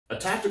A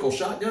tactical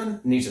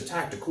shotgun needs a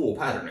tactical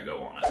pattern to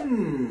go on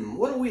it.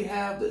 What do we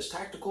have that's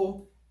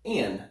tactical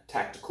and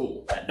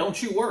tactical? Now,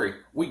 don't you worry,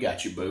 we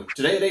got you, boo.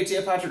 Today at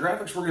ATF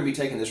Hydrographics, we're going to be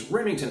taking this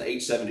Remington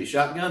 870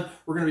 shotgun.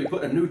 We're going to be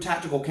putting a new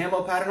tactical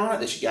camo pattern on it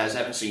that you guys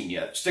haven't seen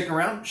yet. Stick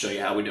around, show you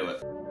how we do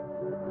it.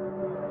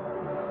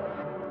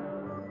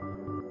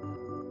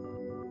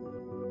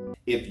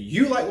 If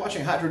you like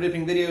watching hydro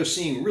dipping videos,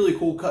 seeing really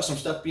cool custom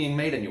stuff being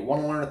made, and you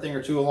want to learn a thing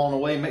or two along the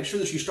way, make sure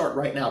that you start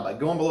right now by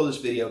going below this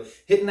video,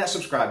 hitting that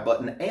subscribe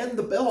button and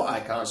the bell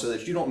icon so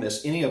that you don't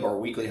miss any of our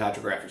weekly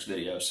hydrographics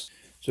videos.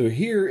 So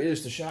here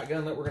is the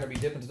shotgun that we're going to be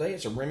dipping today.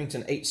 It's a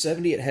Remington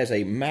 870. It has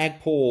a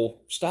Magpul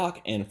stock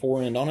and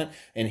fore end on it.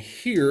 And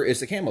here is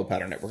the camo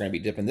pattern that we're going to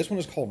be dipping. This one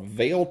is called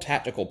Veil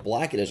Tactical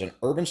Black. It is an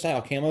urban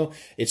style camo.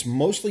 It's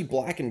mostly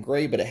black and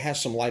gray, but it has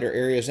some lighter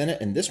areas in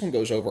it. And this one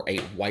goes over a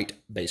white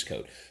base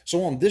coat.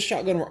 So on this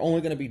shotgun, we're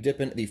only going to be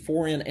dipping the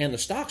fore end and the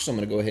stock. So I'm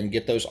going to go ahead and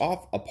get those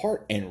off,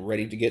 apart, and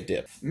ready to get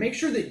dipped. Make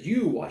sure that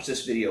you watch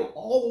this video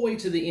all the way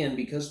to the end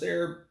because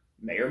there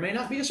may or may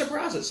not be a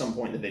surprise at some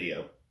point in the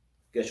video.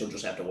 Guess you'll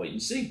just have to wait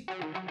and see.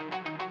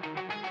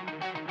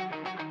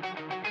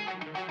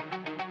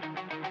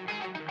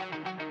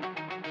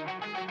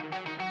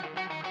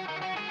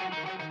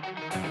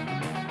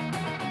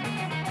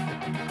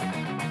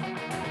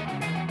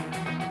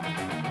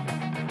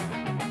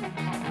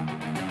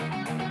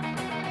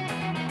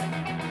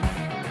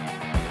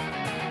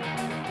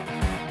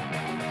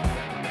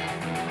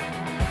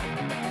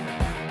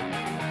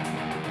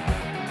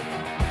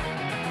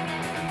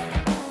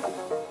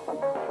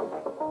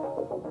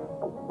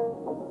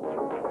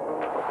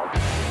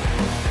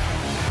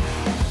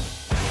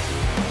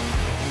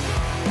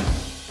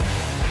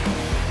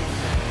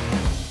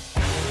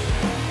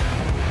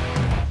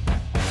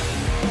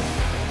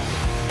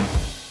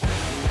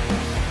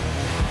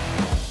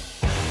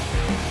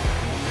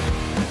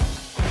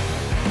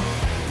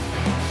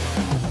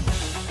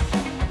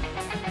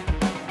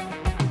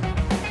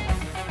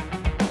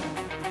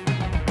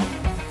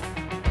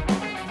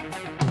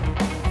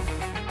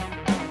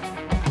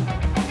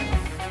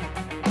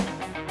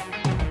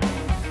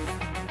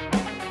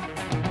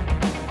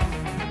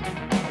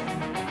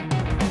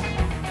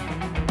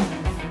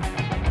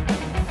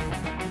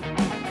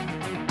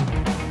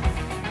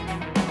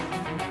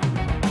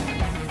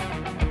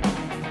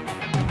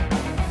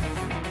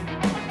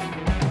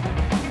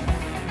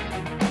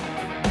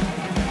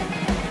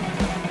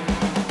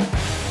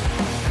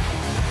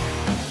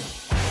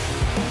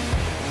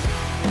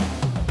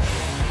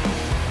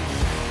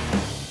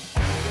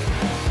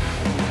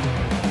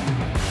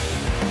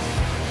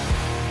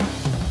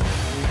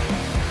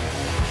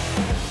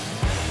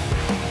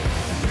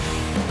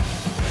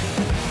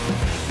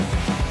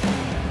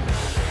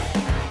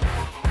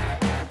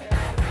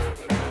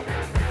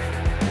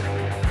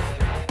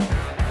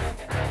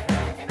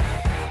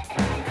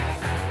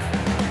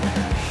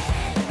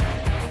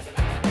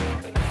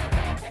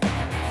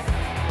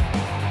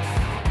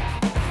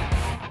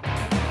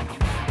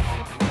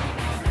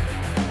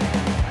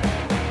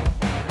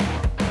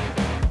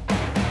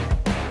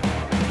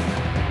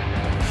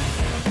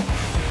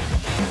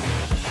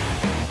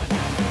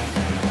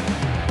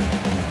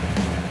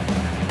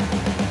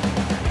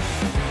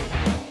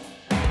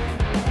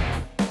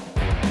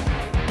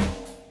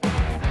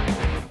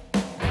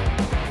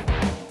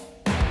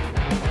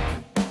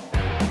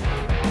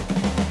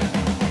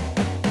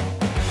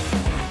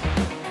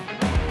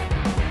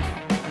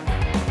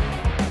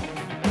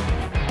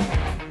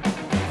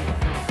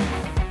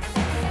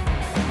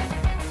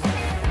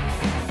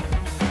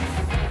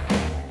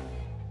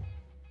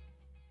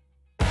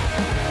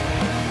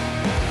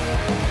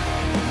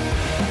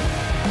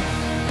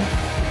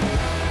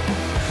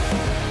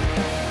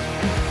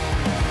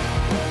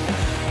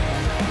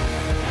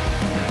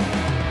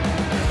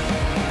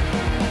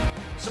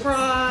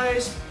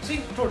 Surprise! See,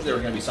 I told you there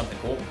was going to be something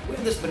cool. We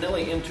have this vanilla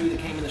M2 that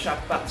came in the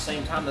shop about the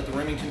same time that the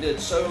Remington did,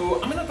 so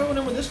I'm going to throw it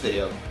in with this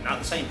video. Not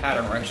the same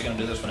pattern, we're actually going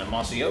to do this one in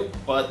Mossy Oak,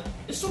 but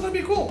it's still going to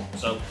be cool,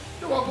 so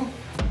you're welcome.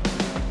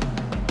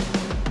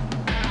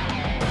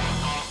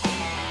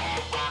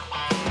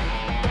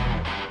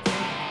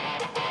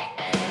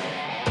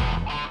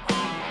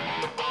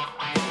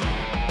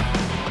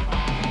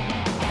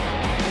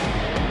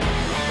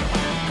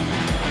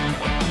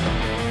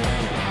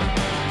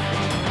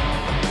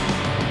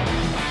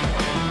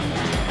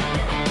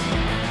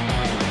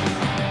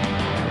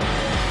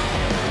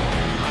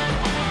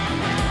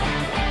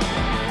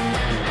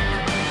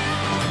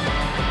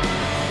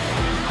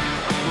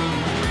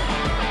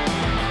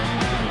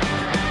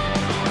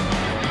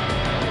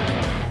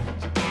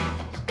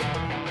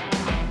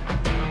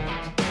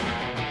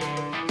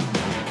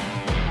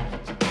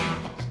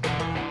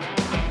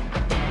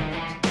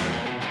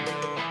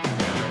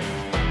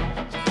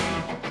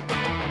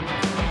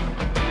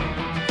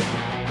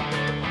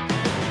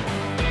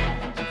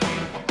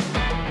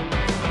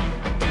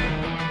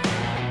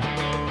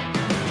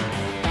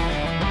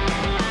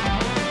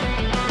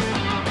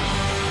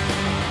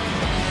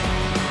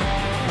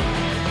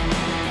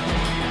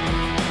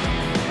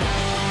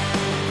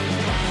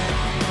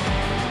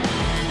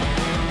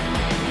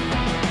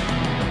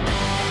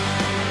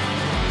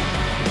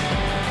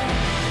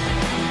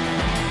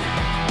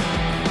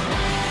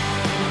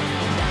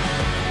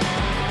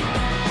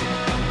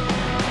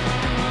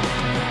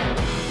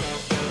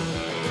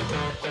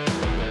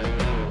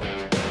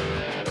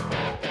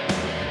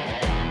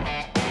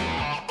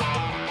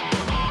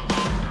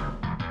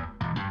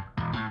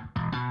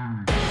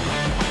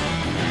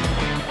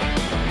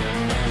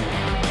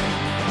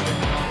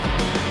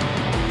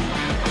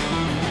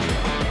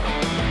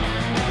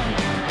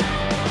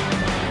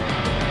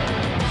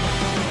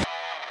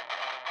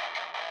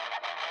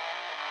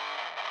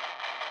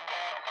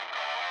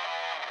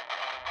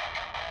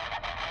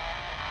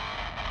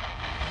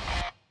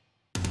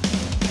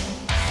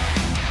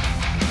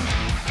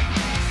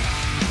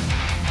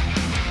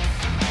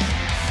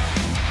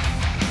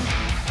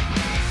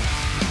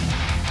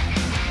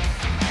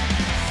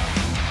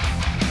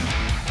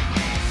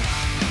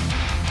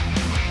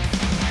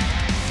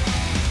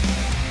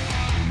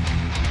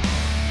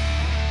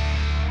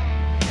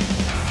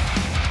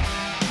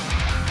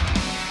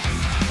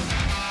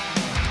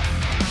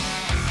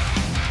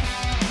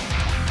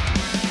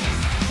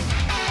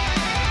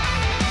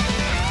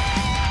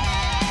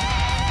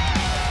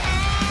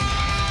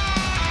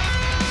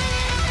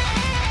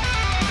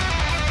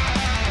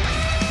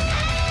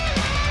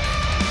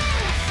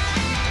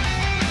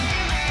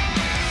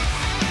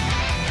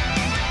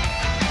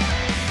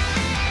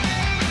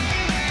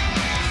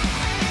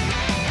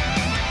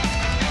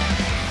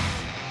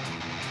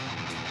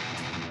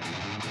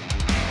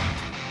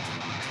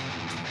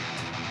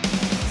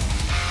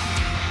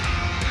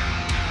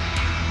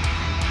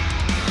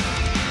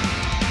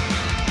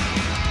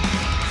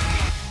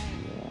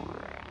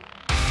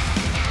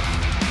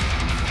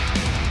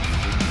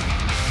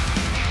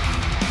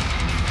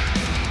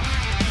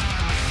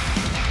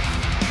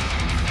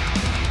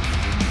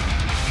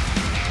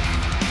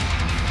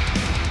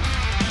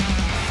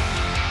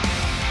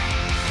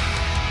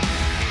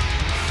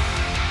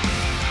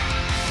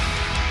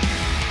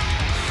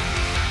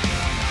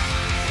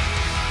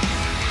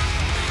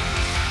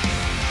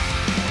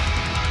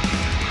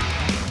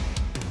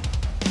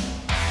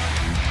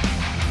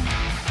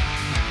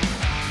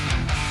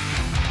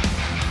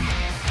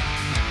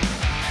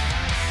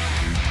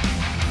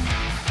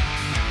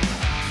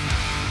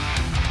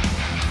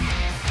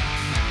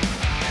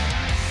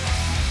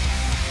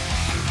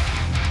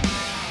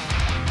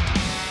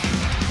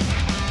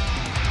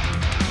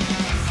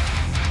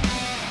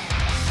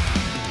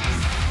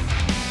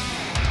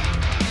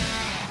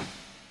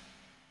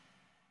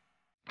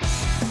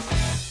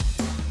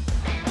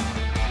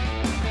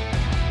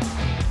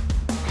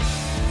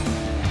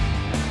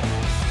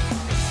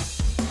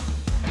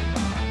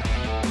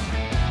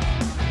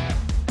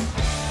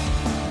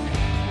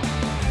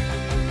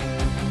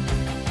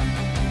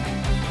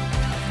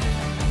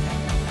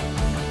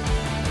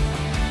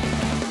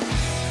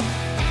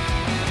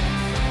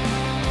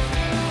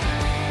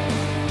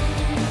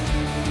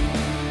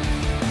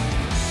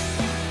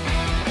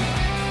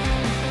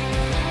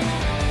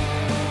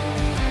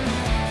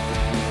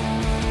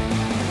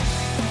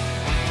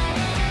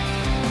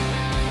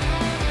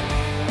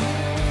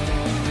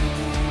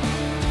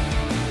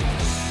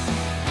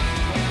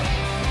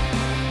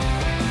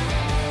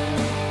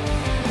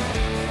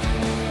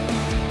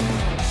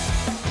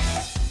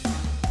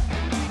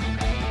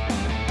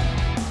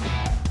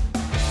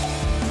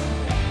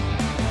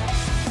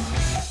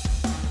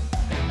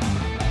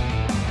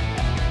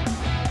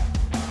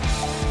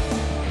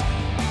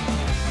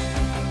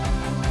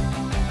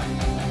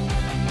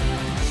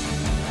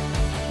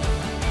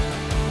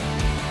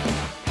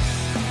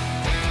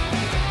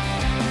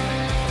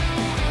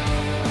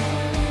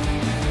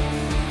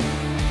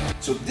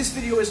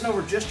 video isn't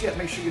over just yet.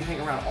 Make sure you hang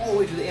around all the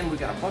way to the end. We've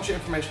got a bunch of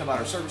information about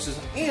our services,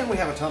 and we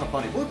have a ton of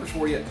funny bloopers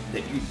for you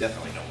that you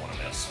definitely don't want to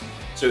miss.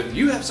 So if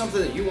you have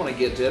something that you want to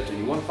get tipped and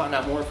you want to find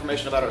out more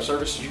information about our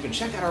services, you can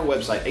check out our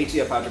website,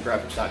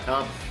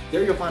 atfhydrographics.com.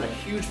 There you'll find a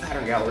huge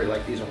pattern gallery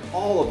like these of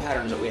all the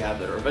patterns that we have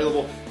that are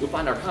available. You'll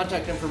find our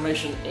contact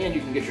information, and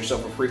you can get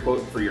yourself a free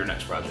quote for your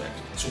next project.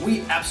 So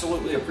we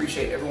absolutely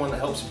appreciate everyone that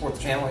helps support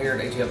the channel here at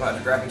ATF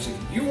Hydrographics.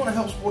 If you want to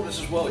help support us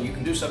as well, you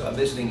can do so by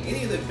visiting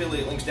any of the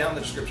affiliate links down in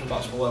the description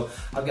box below.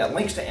 I've got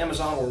links to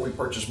Amazon where we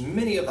purchase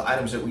many of the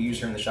items that we use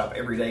here in the shop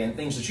every day and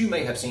things that you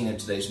may have seen in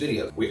today's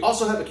video. We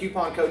also have a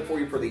coupon code for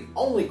you for the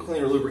only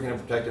cleaner, lubricant,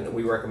 and protectant that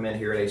we recommend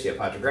here at ATF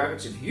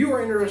Hydrographics. If you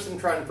are interested in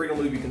trying Freedom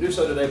Lube, you can do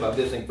so today by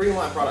visiting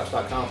freedomlineproducts.com.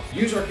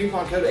 Use our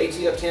coupon code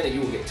ATF10 and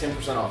you will get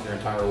 10% off your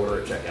entire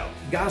order at checkout.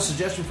 Got a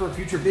suggestion for a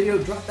future video?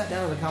 Drop that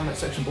down in the comment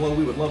section below.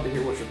 We would love to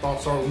hear what your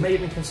thoughts are. We may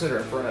even consider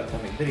it for an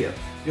upcoming video.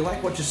 If you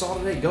like what you saw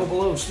today, go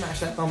below, smash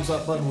that thumbs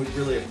up button. We'd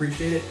really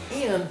appreciate it.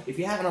 And if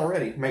you haven't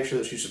already, make sure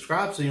that you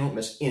subscribe so you don't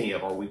miss any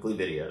of our weekly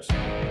videos.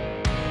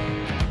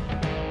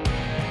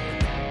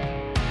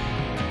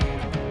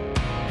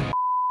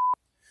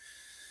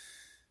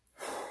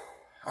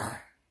 All right,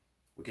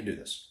 we can do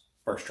this.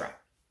 First try.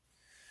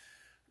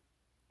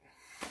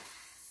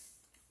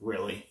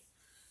 Really?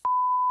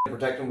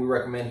 Protectant we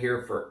recommend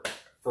here for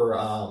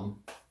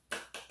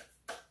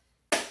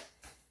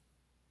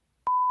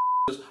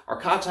our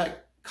contact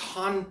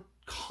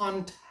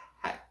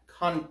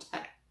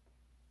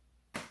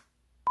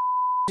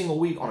single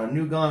week on a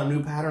new gun, a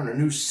new pattern, a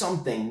new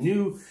something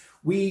new.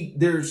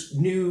 There's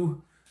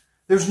new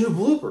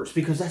bloopers,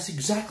 because that's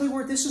exactly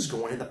where this is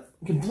going, in the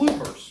fucking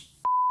bloopers.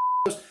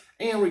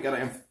 And we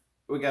gotta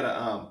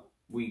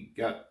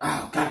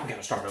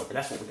start over.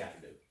 That's what we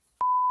gotta do.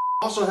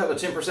 Also have a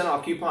 10%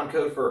 off coupon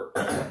code for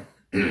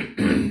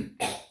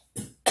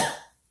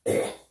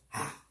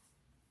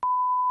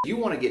you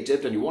want to get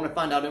tipped and you want to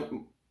find out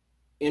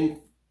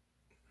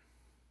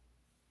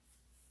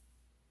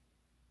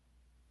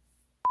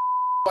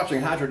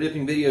watching hydro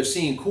dipping videos,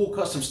 seeing cool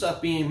custom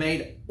stuff being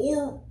made,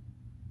 or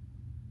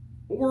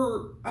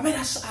I mean,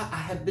 I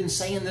have been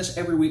saying this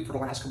every week for the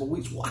last couple of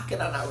weeks. Why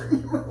can I not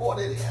remember what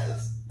it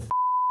is?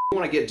 You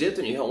want to get dipped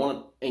and you don't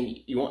want to,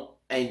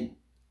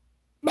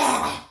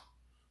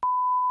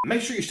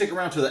 make sure you stick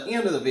around to the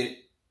end of the video.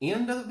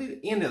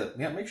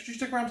 Make sure you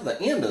stick around to the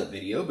end of the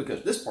video,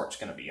 because this part's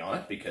going to be on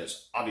it,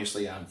 because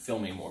obviously I'm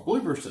filming more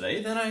bloopers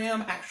today than I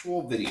am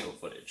actual video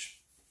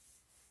footage.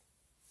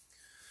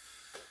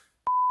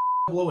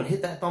 Below and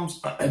hit that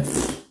thumbs up.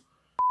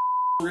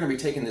 We're going to be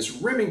taking this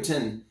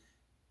Remington.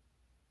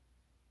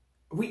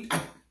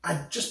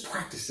 I just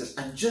practiced this.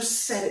 I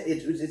just said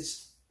it.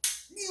 It's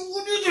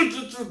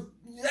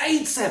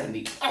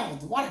 870. Oh,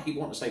 why do I keep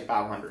wanting to say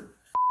 500?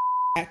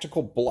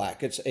 Tactical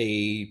black. It's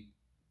a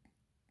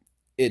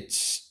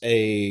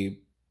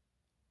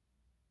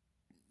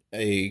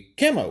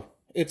camo.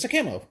 It's a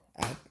camo.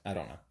 I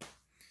don't know.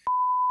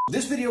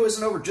 This video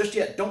isn't over just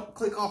yet. Don't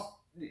click off.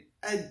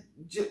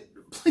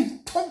 Please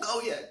don't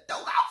go yet.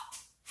 Don't go.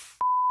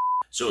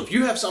 So if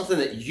you have something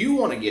that you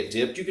want to get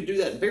dipped, you can do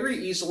that very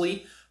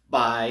easily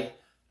by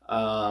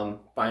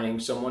finding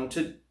someone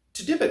to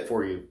dip it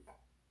for you.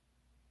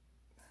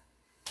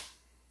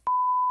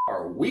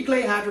 Our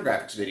weekly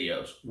hydrographics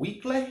videos.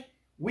 Weekly?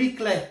 What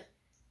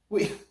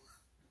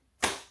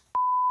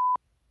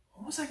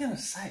was I going to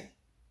say?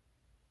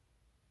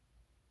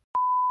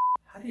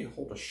 How do you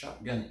hold a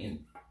shotgun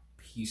in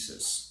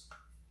pieces?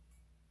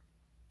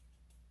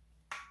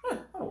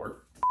 That'll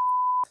work.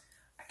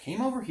 I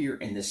came over here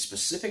in this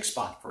specific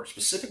spot for a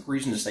specific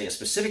reason to say a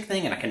specific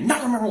thing, and I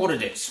cannot remember what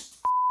it is.